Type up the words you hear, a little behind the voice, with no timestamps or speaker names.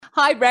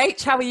Hi,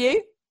 Rach. How are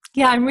you?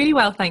 Yeah, I'm really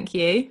well, thank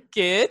you.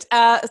 Good.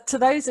 To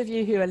those of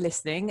you who are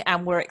listening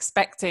and were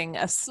expecting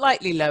a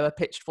slightly lower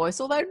pitched voice,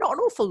 although not an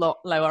awful lot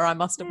lower, I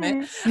must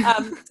admit,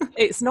 Mm.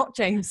 it's not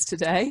James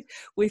today.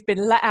 We've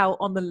been let out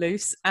on the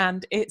loose,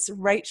 and it's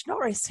Rach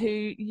Norris,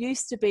 who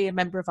used to be a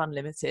member of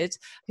Unlimited,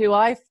 who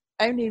I've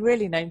only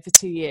really known for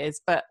 2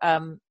 years, but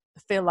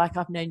feel like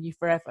I've known you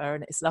forever,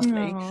 and it's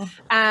lovely. Oh.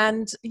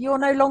 And you're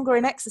no longer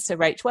in Exeter,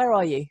 Rach. Where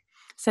are you?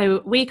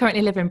 So we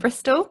currently live in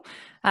Bristol.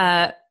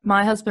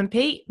 My husband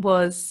Pete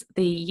was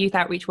the youth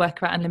outreach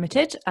worker at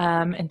Unlimited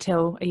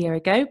until a year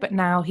ago, but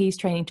now he's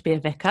training to be a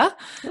vicar.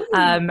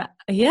 Ooh.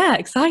 Yeah,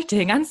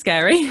 exciting and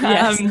scary.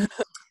 Yes.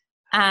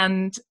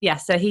 And yeah,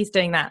 so he's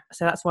doing that.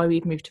 So that's why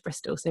we've moved to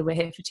Bristol. So we're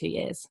here for 2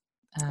 years.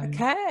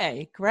 Okay,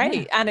 Yeah.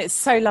 great. And it's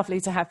so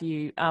lovely to have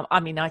you. I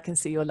mean, I can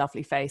see your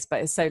lovely face,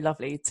 but it's so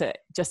lovely to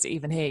just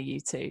even hear you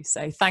too.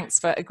 So thanks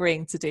for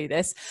agreeing to do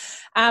this.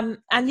 And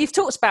you've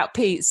talked about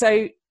Pete.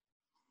 So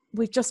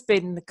we've just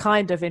been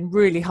kind of in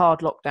really hard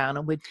lockdown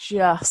and we're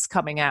just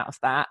coming out of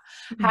that.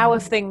 How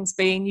have things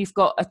been? You've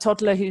got a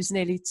toddler who's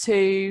nearly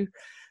 2,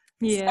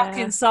 stuck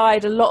Yeah.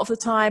 inside a lot of the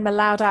time,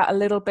 allowed out a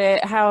little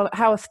bit. How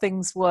have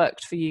things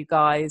worked for you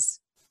guys?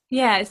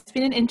 Yeah, it's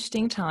been an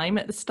interesting time.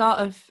 At the start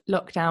of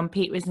lockdown,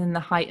 Pete was in the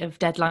height of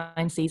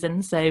deadline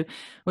season, so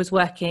was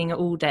working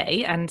all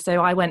day. And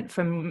so I went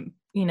from,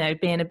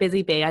 being a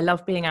busy bee. I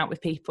love being out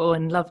with people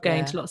and love going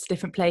Yeah, to lots of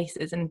different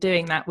places and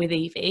doing that with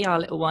Evie, our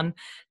little one,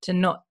 to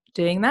not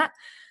doing that.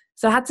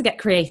 So I had to get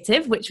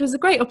creative, which was a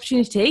great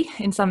opportunity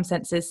in some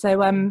senses.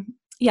 So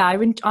yeah,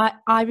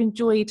 I've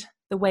enjoyed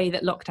the way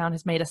that lockdown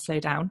has made us slow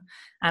down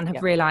and have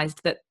yeah. realised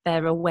that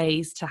there are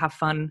ways to have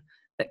fun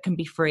that can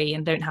be free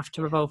and don't have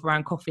to revolve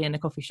around coffee in a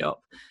coffee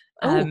shop.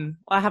 Oh,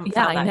 I haven't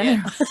Yeah, found I that know.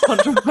 yet.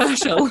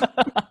 Controversial.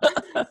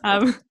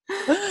 um,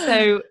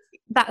 so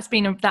that's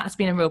been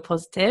a real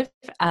positive.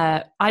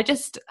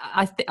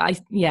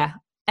 Yeah.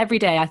 Every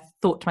day I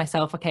thought to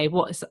myself, okay,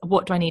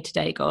 what do I need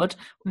today, God?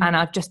 And Mm,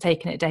 I've just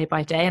taken it day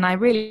by day, and I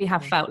really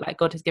have yeah, felt like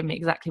God has given me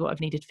exactly what I've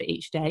needed for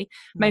each day.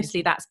 Mostly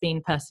amazing. that's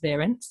been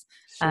perseverance.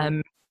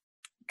 Sure.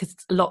 Because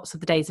lots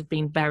of the days have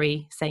been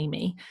very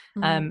samey.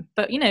 Mm,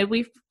 But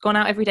we've gone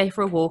out every day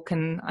for a walk,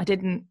 and I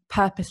didn't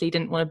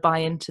want to buy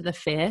into the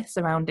fear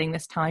surrounding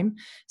this time.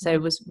 So it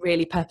mm, was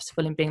really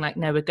purposeful in being like,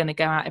 no, we're going to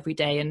go out every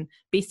day and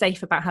be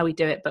safe about how we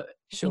do it, but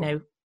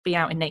sure. be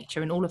out in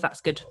nature, and all of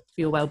that's good for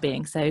your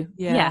well-being. So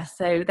yeah, Yeah.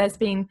 so there's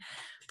been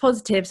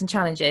positives and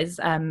challenges,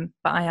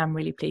 but I am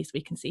really pleased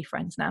we can see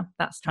friends now.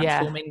 That's Yeah.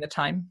 transforming the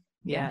time.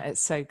 Yeah, Yeah.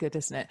 it's so good,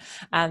 isn't it?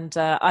 And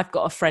I've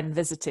got a friend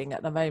visiting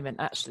at the moment,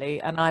 actually,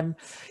 and I'm,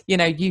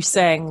 you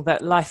saying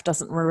that life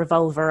doesn't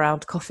revolve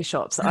around coffee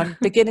shops. I'm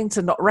beginning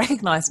to not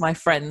recognize my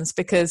friends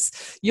because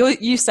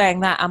you saying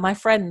that, and my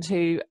friend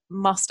who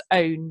must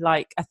own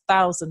like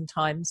 1,000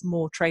 times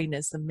more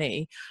trainers than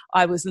me.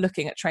 I was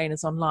looking at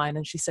trainers online,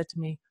 and she said to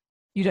me,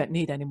 "You don't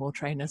need any more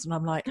trainers," and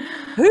I'm like,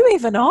 "Who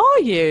even are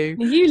you?"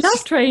 You love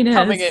She's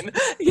coming trainers. in,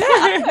 yeah,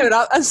 I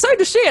know, and so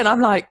does she, and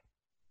I'm like,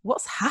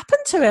 what's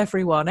happened to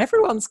everyone?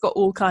 Everyone's got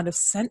all kind of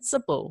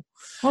sensible.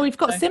 Well, we've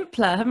got So,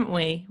 simpler, haven't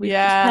we? We've just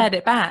yeah, pared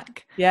it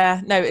back.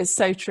 yeah, no, it's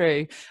so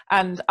true.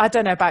 And I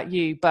don't know about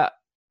you, but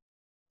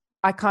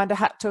I kind of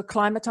had to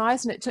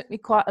acclimatize, and it took me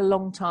quite a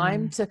long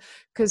time Mm. to,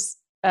 because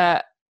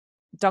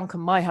Duncan,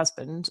 my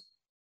husband,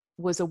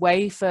 was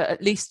away for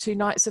at least 2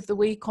 nights of the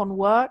week on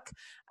work,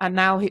 and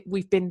now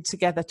we've been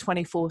together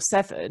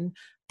 24/7,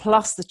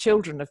 plus the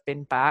children have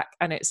been back,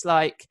 and it's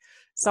like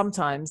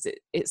sometimes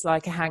it's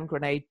like a hand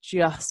grenade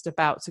just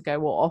about to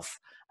go off,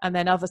 and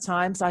then other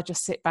times I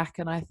just sit back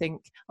and I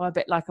think, I'm a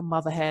bit like a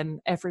mother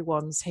hen.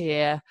 Everyone's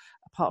here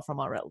apart from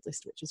our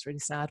eldest, which is really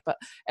sad, but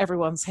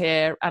everyone's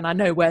here and I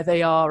know where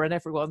they are and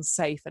everyone's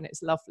safe and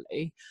it's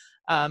lovely.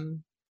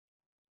 um,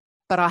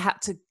 but I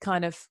had to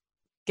kind of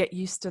get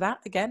used to that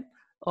again,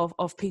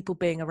 of people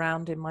being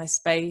around in my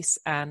space.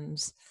 And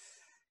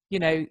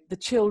the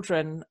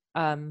children,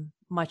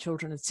 my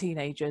children are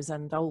teenagers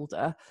and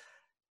older,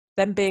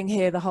 them being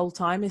here the whole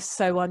time is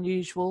so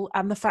unusual,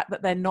 and the fact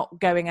that they're not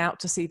going out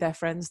to see their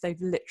friends,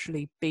 they've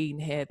literally been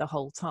here the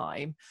whole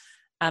time.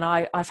 And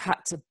I've had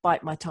to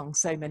bite my tongue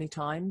so many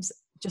times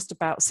just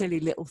about silly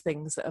little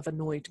things that have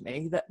annoyed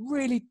me that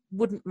really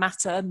wouldn't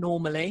matter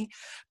normally,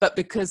 but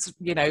because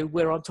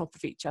we're on top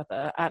of each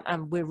other,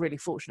 and we're really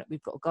fortunate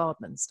we've got a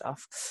garden and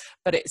stuff.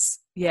 But it's,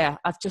 yeah,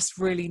 I've just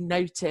really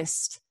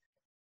noticed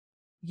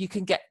you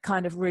can get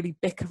kind of really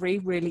bickery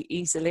really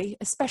easily,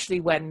 especially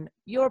when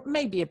you're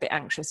maybe a bit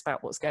anxious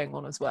about what's going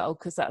on as well,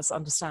 because that's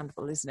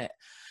understandable, isn't it?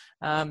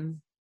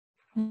 um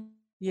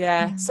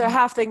yeah, so how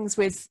have things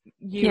with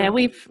you Yeah, and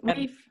we've and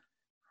we've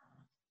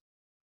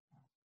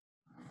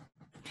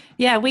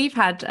yeah, we've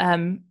had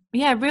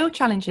real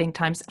challenging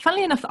times.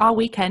 Funnily enough, our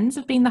weekends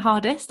have been the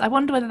hardest. I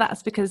wonder whether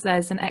that's because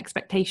there's an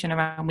expectation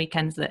around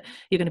weekends that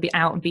you're going to be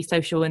out and be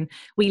social, and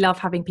we love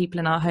having people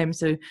in our home.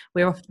 So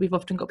we've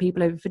often got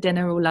people over for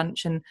dinner or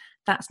lunch, and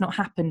that's not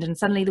happened. And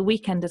suddenly the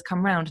weekend has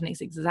come round and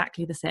it's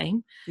exactly the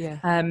same. yeah.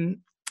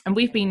 And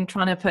we've been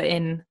trying to put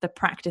in the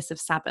practice of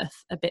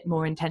Sabbath a bit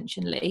more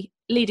intentionally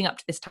leading up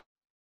to this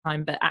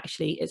time, but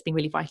actually it's been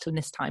really vital in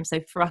this time. So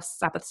for us,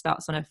 Sabbath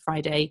starts on a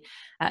Friday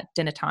at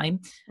dinner time,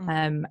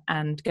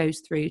 and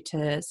goes through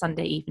to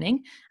Sunday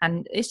evening.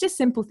 And it's just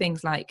simple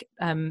things like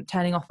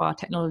turning off our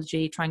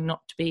technology, trying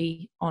not to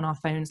be on our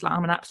phones. Like,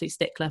 I'm an absolute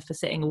stickler for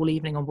sitting all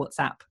evening on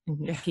WhatsApp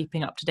and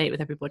keeping up to date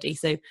with everybody.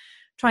 So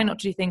trying not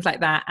to do things like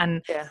that,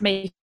 and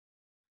making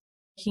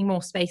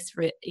more space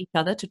for each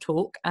other to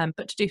talk,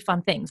 but to do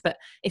fun things. But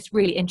it's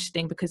really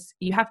interesting because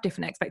you have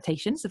different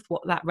expectations of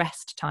what that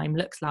rest time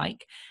looks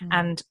like.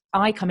 And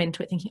I come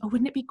into it thinking, oh,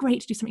 wouldn't it be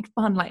great to do something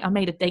fun? Like, I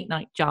made a date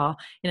night jar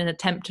in an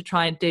attempt to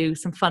try and do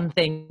some fun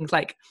things.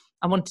 Like,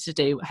 I wanted to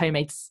do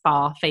homemade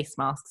spa face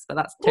masks, but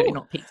that's totally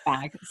not Pete's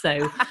bag.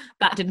 So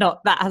that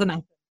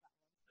hasn't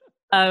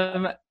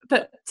happened.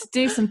 But to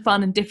do some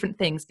fun and different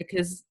things,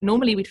 because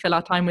normally we'd fill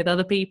our time with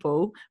other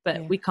people,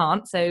 but we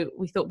can't. So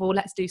we thought, well,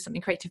 let's do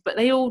something creative. But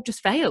they all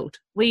just failed.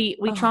 We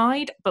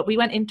tried, but we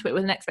went into it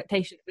with an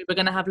expectation we were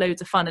going to have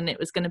loads of fun and it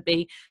was going to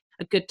be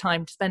a good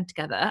time to spend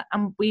together.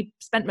 And we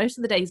spent most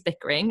of the days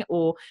bickering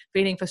or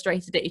feeling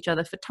frustrated at each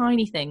other for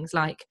tiny things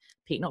like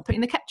Pete not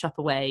putting the ketchup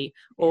away,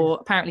 or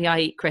apparently I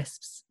eat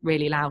crisps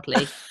really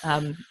loudly.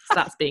 So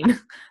that's been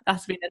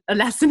a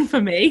lesson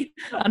for me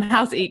on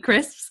how to eat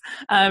crisps,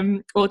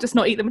 or just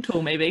not eat them at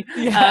all, maybe.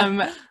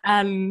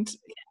 And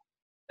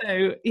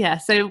so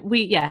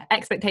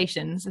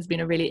expectations has been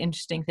a really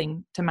interesting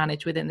thing to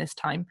manage within this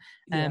time.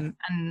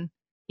 And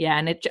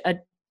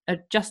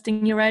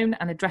adjusting your own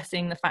and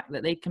addressing the fact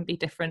that they can be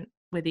different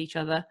with each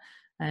other.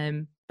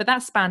 But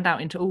that's spanned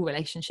out into all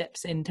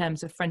relationships in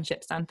terms of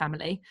friendships and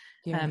family.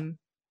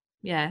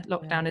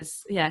 Lockdown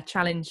has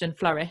challenged and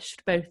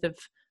flourished both of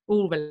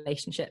all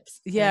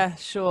relationships.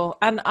 Sure.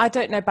 And I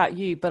don't know about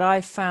you, but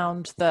I've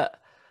found that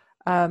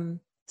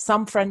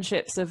some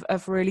friendships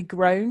have really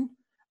grown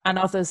and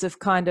others have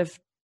kind of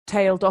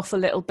tailed off a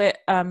little bit,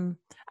 and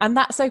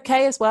that's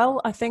okay as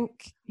well. I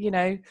think,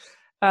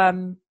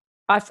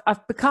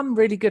 I've become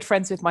really good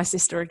friends with my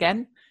sister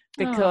again,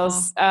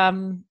 because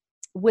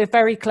we're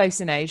very close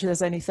in age.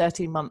 There's only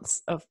 13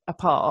 months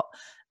apart,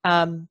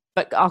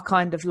 but our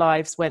kind of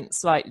lives went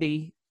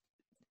slightly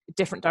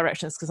different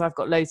directions because I've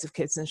got loads of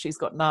kids and she's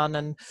got none,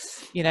 and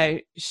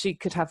she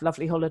could have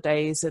lovely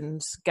holidays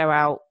and go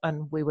out,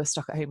 and we were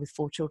stuck at home with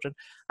 4 children.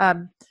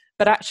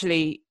 But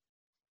actually,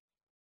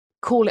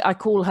 I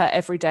call her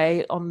every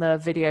day on the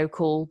video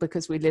call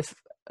because we live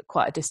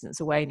quite a distance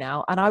away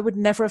now, and I would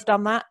never have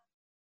done that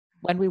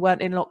when we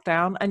weren't in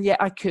lockdown, and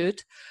yet I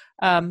could.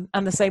 And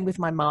the same with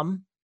my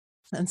mum.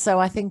 And so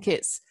I think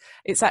it's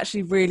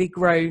actually really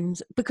grown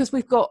because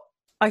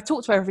I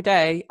talk to her every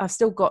day. I've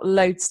still got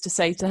loads to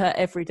say to her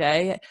every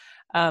day.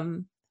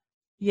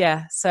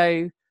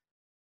 So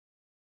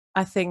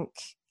I think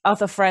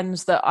other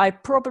friends that I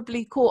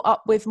probably caught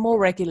up with more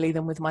regularly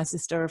than with my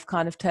sister have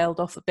kind of tailed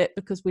off a bit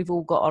because we've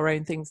all got our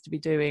own things to be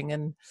doing.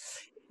 And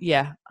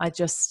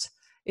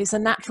it's a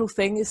natural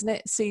thing, isn't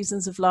it?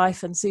 Seasons of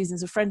life and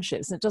seasons of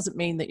friendships. And it doesn't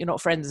mean that you're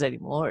not friends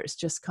anymore. It's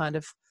just kind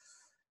of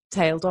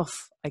tailed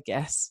off, I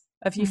guess.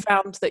 Have you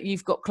found that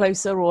you've got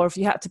closer, or have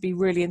you had to be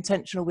really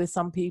intentional with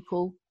some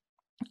people?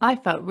 I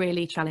felt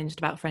really challenged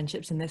about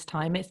friendships in this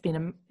time. It's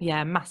been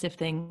a massive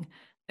thing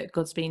that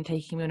God's been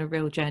taking me on a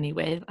real journey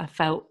with. I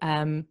felt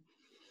like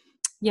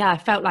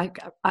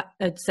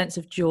a sense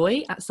of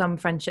joy at some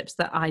friendships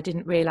that I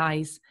didn't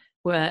realise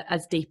were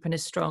as deep and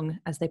as strong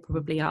as they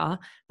probably are,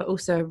 but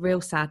also a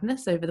real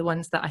sadness over the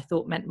ones that I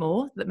thought meant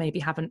more that maybe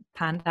haven't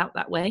panned out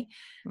that way.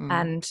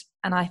 And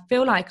I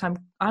feel like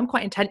I'm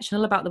quite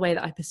intentional about the way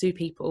that I pursue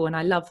people, and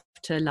I love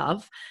to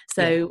love.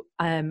 So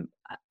a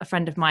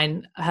friend of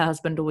mine, her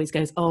husband always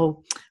goes,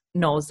 "Oh,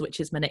 Noz," which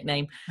is my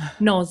nickname,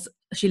 Noz,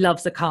 she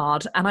loves a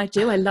card. And I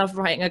love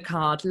writing a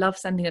card, love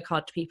sending a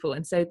card to people.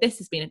 And so this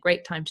has been a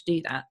great time to do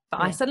that.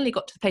 But I suddenly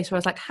got to the place where I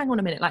was like, hang on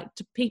a minute, like,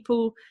 do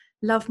people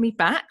love me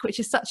back? Which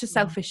is such a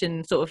selfish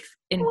and sort of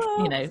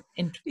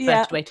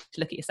introverted way to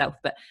look at yourself,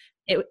 but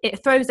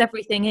it throws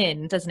everything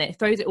in, doesn't it? It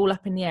throws it all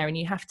up in the air, and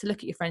you have to look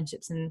at your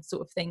friendships and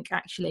sort of think,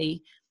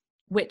 actually,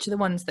 which are the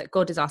ones that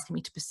God is asking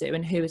me to pursue,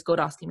 and who is God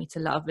asking me to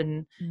love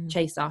and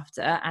chase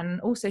after, and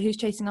also who's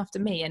chasing after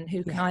me, and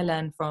who can I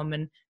learn from,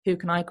 and who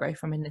can I grow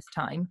from in this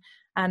time.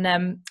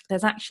 And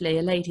there's actually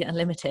a lady at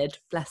Unlimited,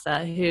 bless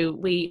her, who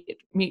we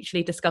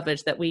mutually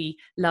discovered that we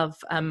love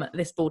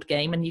this board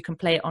game, and you can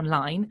play it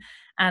online.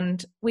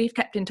 And we've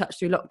kept in touch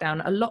through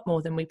lockdown a lot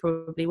more than we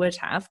probably would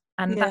have.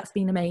 And that's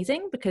been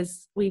amazing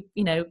because we,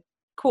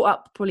 caught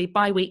up probably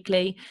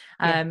bi-weekly,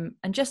 and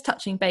just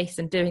touching base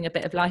and doing a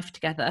bit of life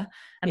together,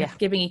 and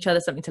giving each other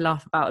something to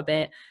laugh about a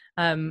bit,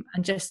 and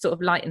just sort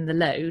of lighten the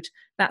load.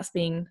 That's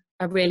been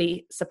a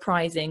really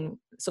surprising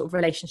sort of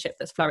relationship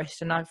that's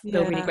flourished, and I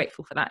feel really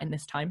grateful for that in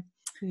this time.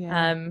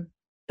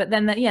 But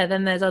then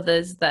there's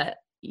others that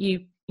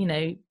you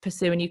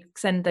pursue, and you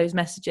send those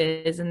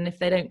messages, and if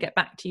they don't get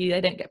back to you,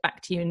 they don't get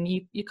back to you, and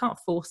you can't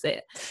force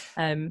it.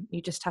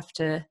 You just have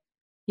to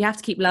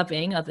keep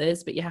loving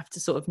others, but you have to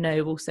sort of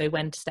know also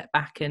when to step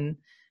back, and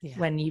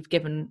when you've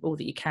given all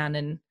that you can,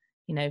 and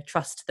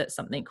trust that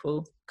something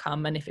will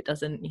come, and if it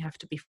doesn't, you have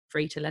to be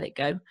free to let it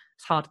go.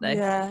 It's hard though.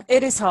 Yeah,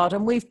 it is hard.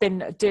 And we've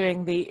been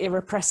doing the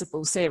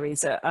Irrepressible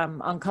series at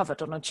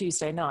Uncovered on a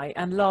Tuesday night,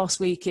 and last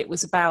week it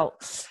was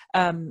about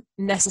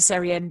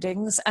necessary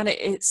endings, and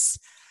it's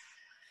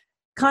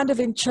kind of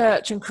in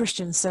church and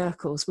Christian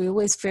circles, we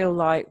always feel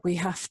like we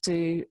have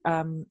to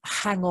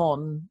hang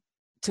on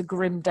to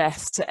grim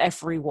death to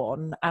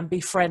everyone and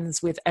be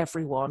friends with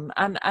everyone.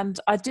 And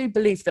I do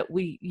believe that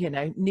we,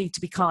 need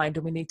to be kind,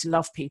 and we need to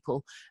love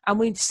people. And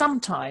we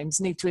sometimes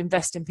need to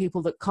invest in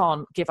people that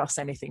can't give us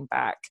anything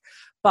back.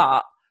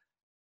 But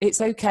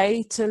it's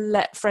okay to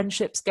let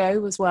friendships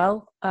go as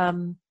well.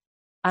 And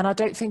I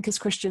don't think as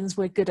Christians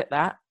we're good at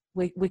that.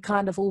 We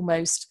kind of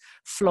almost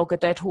flog a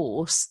dead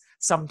horse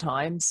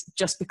sometimes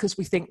just because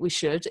we think we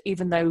should,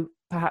 even though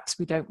perhaps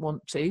we don't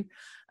want to.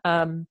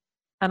 And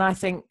I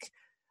think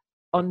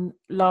on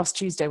last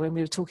Tuesday when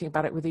we were talking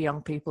about it with the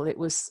young people,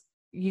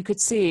 you could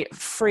see it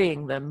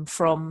freeing them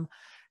from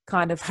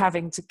kind of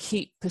having to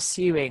keep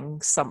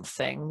pursuing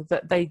something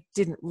that they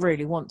didn't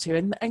really want to.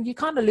 And you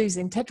kind of lose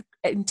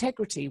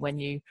integrity when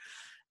you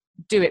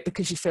do it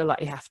because you feel like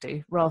you have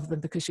to, rather than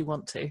because you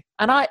want to.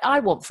 And I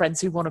want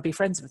friends who want to be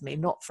friends with me,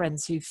 not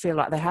friends who feel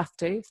like they have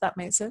to, if that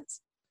makes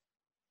sense.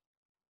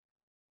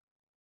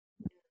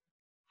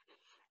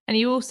 And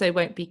you also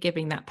won't be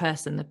giving that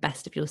person the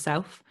best of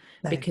yourself,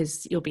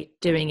 because you'll be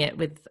doing it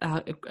with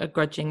a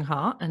grudging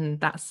heart,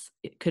 and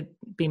it could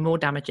be more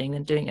damaging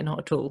than doing it not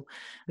at all.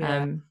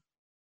 Yeah.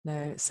 No,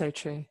 it's so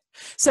true.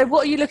 So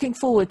what are you looking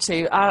forward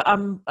to?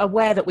 I'm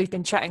aware that we've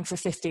been chatting for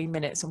 15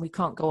 minutes and we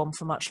can't go on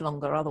for much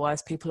longer,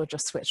 otherwise people will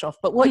just switch off.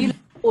 But what are you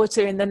looking forward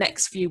to in the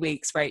next few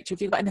weeks, Rach?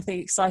 Have you got anything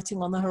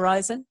exciting on the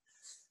horizon?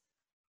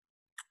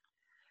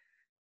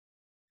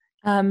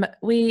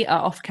 We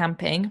are off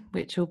camping,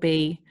 which will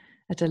be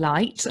a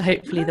delight.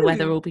 Hopefully the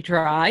weather will be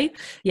dry.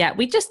 Yeah,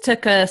 we just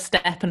took a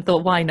step and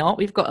thought, why not?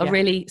 We've got a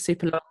really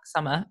super long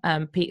summer.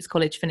 Pete's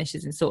college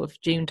finishes in sort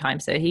of June time,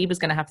 so he was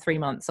going to have 3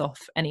 months off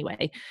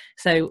anyway.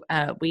 So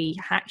we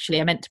actually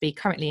are meant to be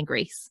currently in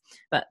Greece,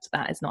 but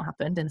that has not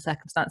happened in the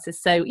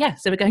circumstances. So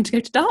we're going to go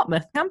to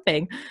Dartmouth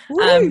camping,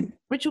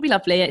 which will be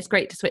lovely. It's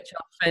great to switch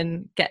off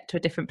and get to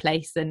a different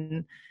place.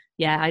 And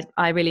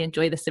I really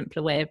enjoy the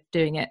simpler way of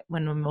doing it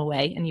when I'm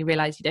away, and you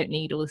realise you don't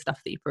need all the stuff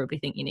that you probably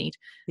think you need.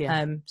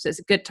 So it's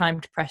a good time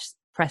to press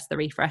the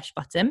refresh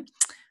button.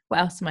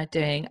 What else am I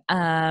doing?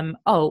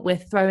 We're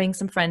throwing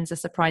some friends a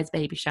surprise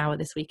baby shower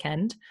this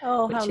weekend,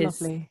 which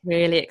is lovely.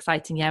 Really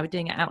exciting. We're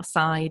doing it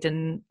outside,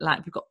 and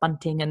we've got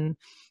bunting and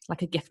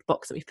a gift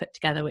box that we've put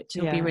together, which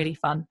will be really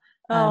fun.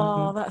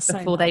 That's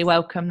before so nice. They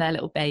welcome their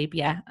little babe.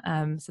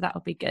 So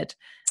that'll be good.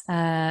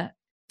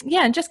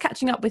 And just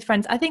catching up with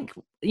friends. I think,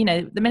 the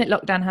minute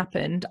lockdown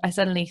happened, I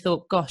suddenly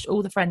thought, gosh,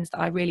 all the friends that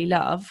I really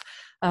love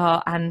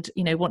and,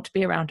 want to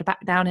be around are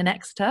back down in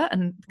Exeter,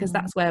 and because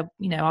that's where,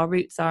 our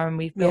roots are and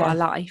we've built our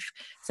life.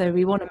 So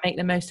we want to make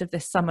the most of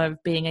this summer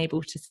of being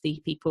able to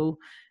see people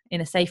in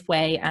a safe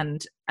way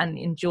and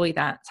enjoy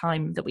that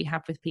time that we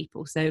have with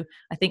people. So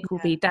I think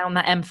we'll be down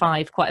that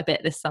M5 quite a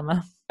bit this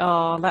summer.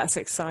 Oh, that's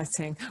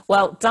exciting.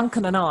 Well,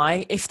 Duncan and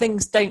I, if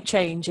things don't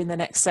change in the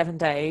next 7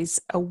 days,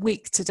 a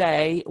week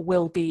today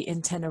will be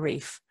in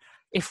Tenerife,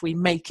 if we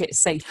make it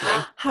safely.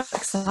 How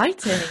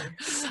exciting.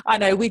 I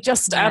know, we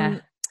just...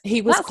 That's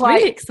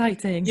really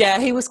exciting. Yeah,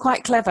 he was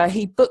quite clever.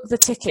 He booked the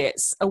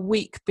tickets a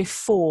week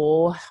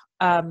before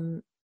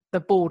the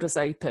borders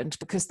opened,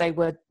 because they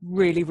were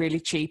really, really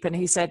cheap. And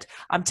he said,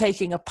 I'm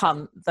taking a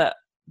punt that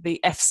the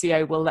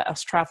FCO will let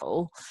us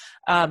travel.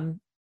 And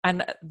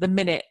the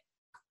minute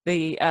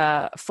the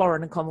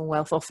Foreign and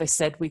Commonwealth Office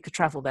said we could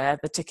travel there,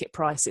 the ticket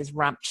prices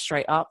ramped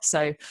straight up.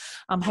 So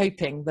I'm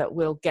hoping that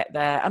we'll get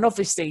there. And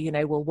obviously,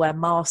 we'll wear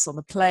masks on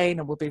the plane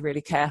and we'll be really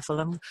careful.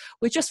 And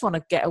we just want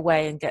to get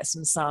away and get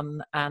some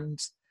sun and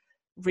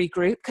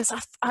regroup, because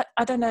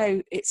I don't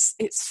know, it's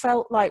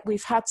felt like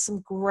we've had some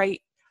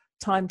great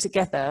time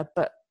together,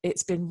 but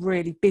it's been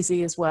really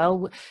busy as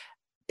well.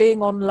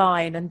 Being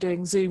online and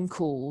doing Zoom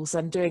calls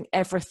and doing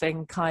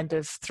everything kind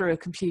of through a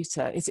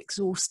computer is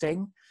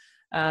exhausting.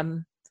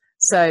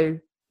 So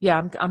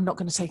I'm not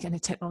going to take any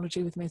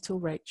technology with me at all,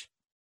 Rach.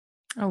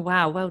 Oh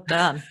wow, well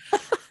done.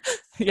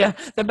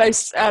 The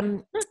most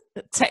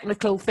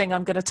technical thing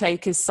I'm going to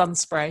take is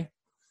sunspray.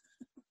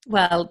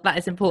 Well, that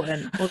is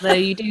important. Although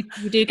you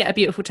do get a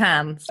beautiful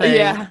tan. So.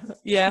 Yeah.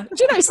 Do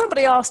you know,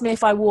 somebody asked me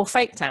if I wore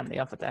fake tan the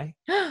other day.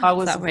 I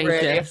was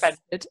really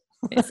offended.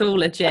 It's all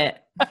legit.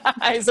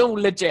 It's all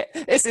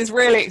legit. This is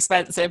really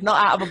expensive,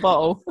 not out of a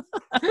bottle.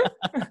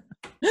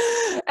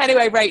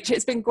 Anyway, Rach,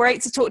 it's been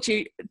great to talk to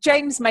you.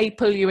 James may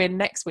pull you in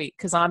next week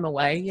because I'm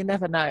away. You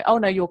never know. Oh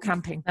no, you're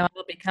camping. No,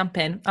 I'll be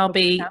camping. I'll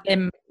be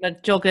in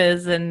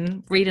joggers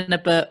and reading a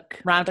book.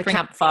 Round a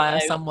campfire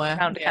somewhere.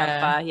 Round a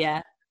campfire,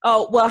 yeah.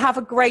 Oh, well, have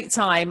a great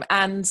time.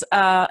 And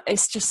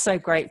it's just so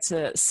great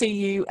to see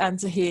you and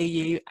to hear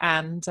you.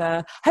 And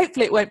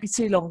hopefully it won't be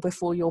too long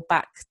before you're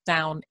back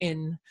down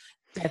in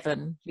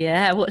Devon.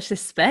 Yeah, watch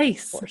this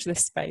space.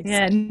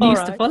 Yeah, news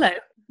to follow.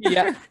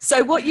 Yeah.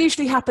 So what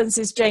usually happens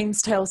is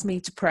James tells me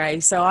to pray.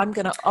 So I'm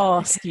going to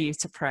ask you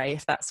to pray,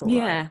 if that's all right.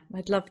 Yeah,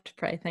 I'd love to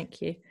pray.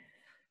 Thank you.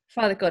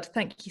 Father God,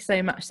 thank you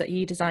so much that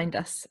you designed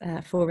us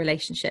for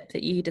relationship,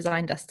 that you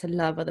designed us to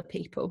love other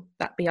people,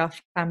 that be our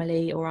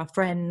family or our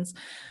friends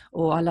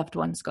or our loved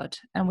ones, God.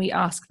 And we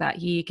ask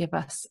that you give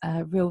us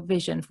a real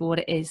vision for what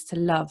it is to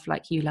love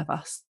like you love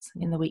us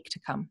in the week to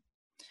come.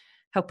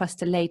 Help us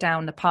to lay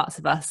down the parts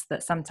of us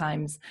that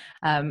sometimes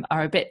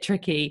are a bit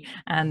tricky,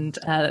 and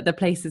the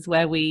places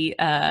where we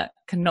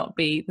cannot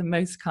be the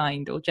most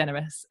kind or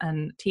generous,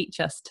 and teach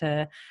us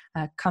to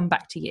come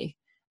back to you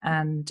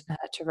and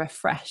to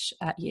refresh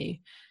at you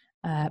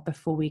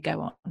before we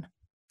go on.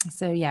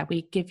 So yeah,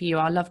 we give you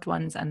our loved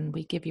ones and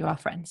we give you our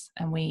friends,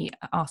 and we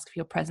ask for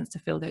your presence to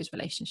fill those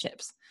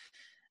relationships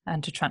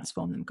and to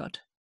transform them, God.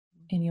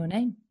 In your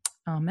name,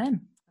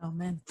 amen.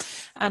 Amen.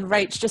 And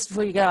Rach, just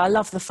before you go, I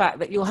love the fact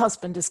that your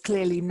husband has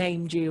clearly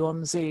named you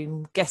on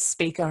Zoom guest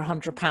speaker,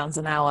 £100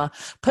 an hour.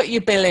 Put your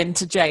bill in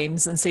to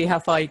James and see how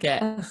far you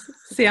get.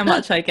 See how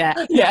much I get.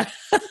 Yeah.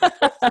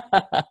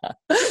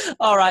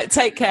 All right.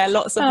 Take care.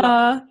 Lots of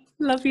love.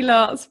 Love you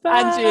lots.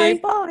 Bye. And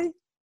you. Bye.